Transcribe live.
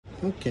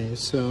Okay,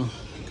 so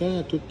got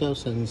a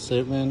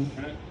 2007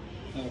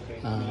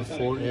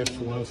 Ford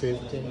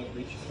F150.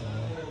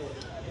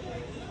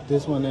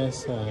 This one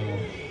is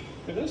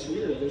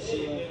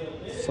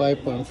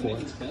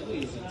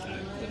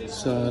 5.4.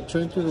 So I'm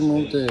trying to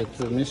remove the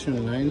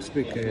transmission lines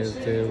because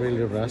they're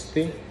really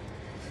rusty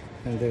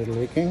and they're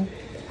leaking.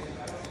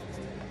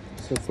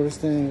 So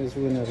first thing is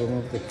we're gonna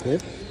remove the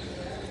clip.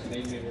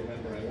 Made me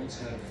remember I once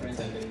had a friend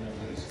that didn't know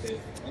how to spit.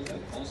 How's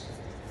that possible?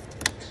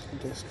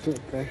 This clip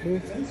right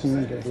here,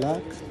 and the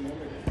lock.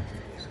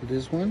 So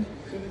this one,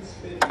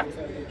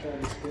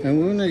 and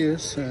we're gonna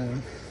use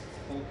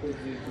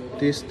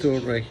this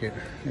tool right here.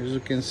 As you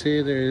can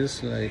see, there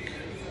is like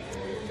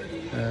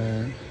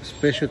a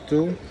special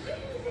tool.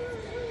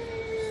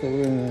 So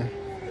we're gonna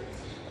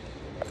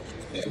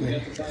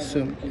make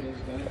some.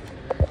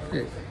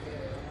 Okay.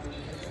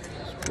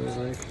 Let's put it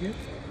right here.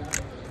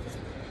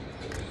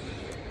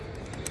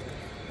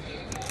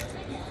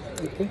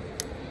 Okay.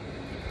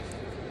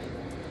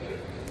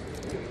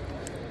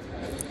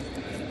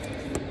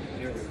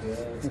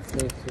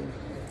 Okay, so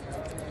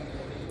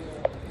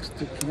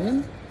stick it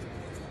in.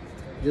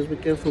 Just be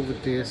careful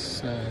with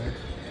this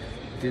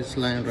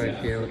line right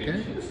here,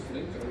 okay?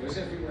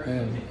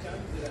 And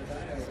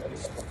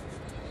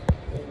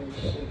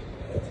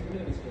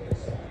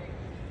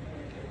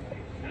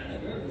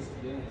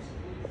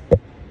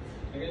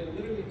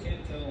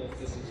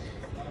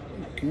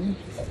okay.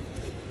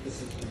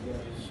 So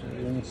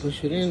you're gonna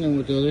push it in, and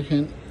with the other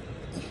hand,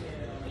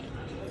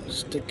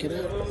 stick it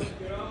out.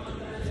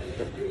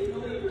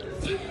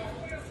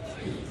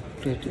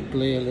 Try to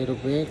play a little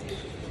bit.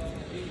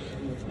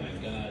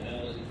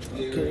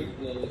 Okay.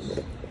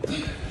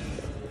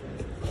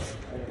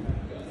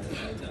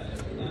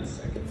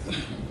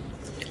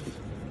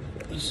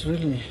 It's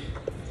really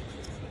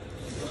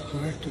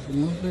hard to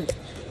remove it.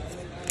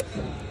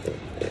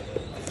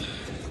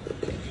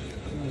 I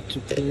have to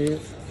play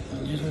it a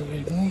little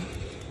bit more.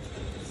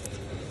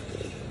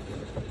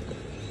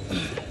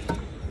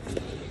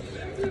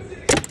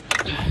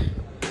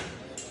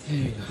 There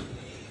you go.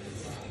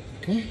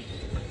 Okay.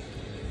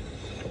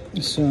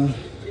 So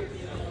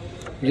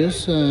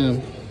just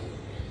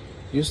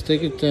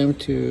take your time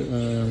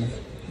to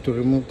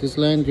remove this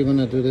line. You're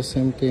gonna do the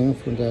same thing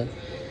for the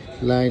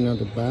line on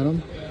the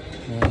bottom.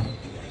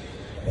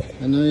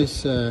 I know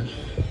it's let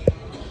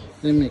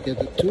me get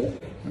the tool.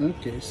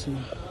 Okay, so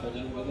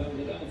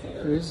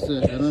here's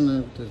the, I don't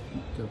know the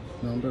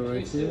number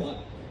right here.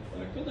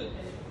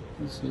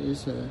 Let's see,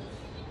 it's a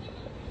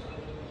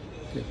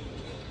okay.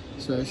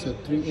 So it's a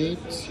 3/8.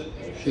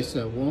 It's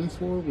a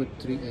 1/4 with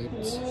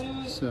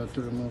 3/8. So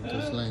to remove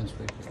those lines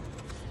right here.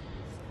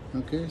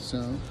 Okay, so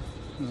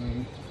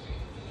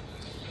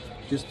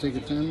just take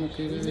your time,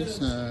 okay, guys.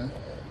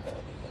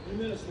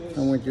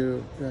 And when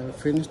you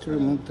finish to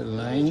remove the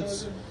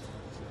lines,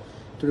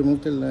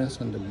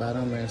 on the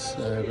bottom is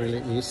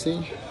really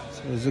easy.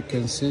 So as you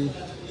can see,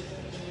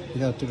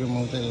 you have to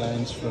remove the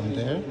lines from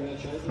there,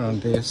 from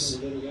this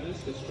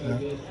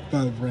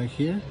bulb right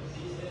here.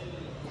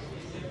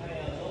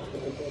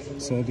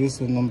 So this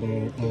is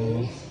number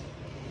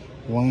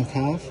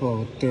 1/2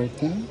 or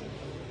 13.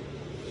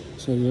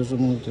 So you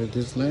remove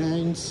these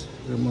lines,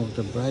 remove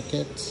the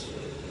brackets,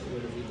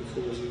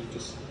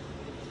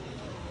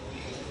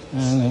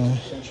 and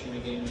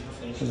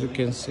as you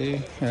can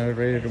see, I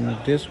already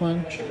removed this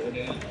one,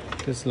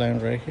 this line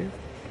right here.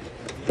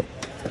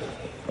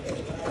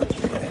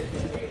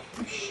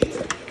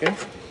 Okay,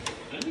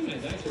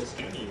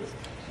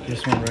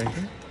 this one right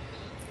here.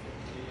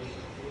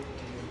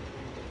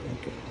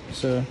 Okay,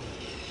 so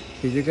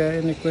if you got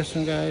any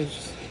question,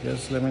 guys,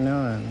 just let me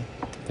know, and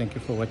thank you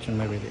for watching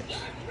my videos.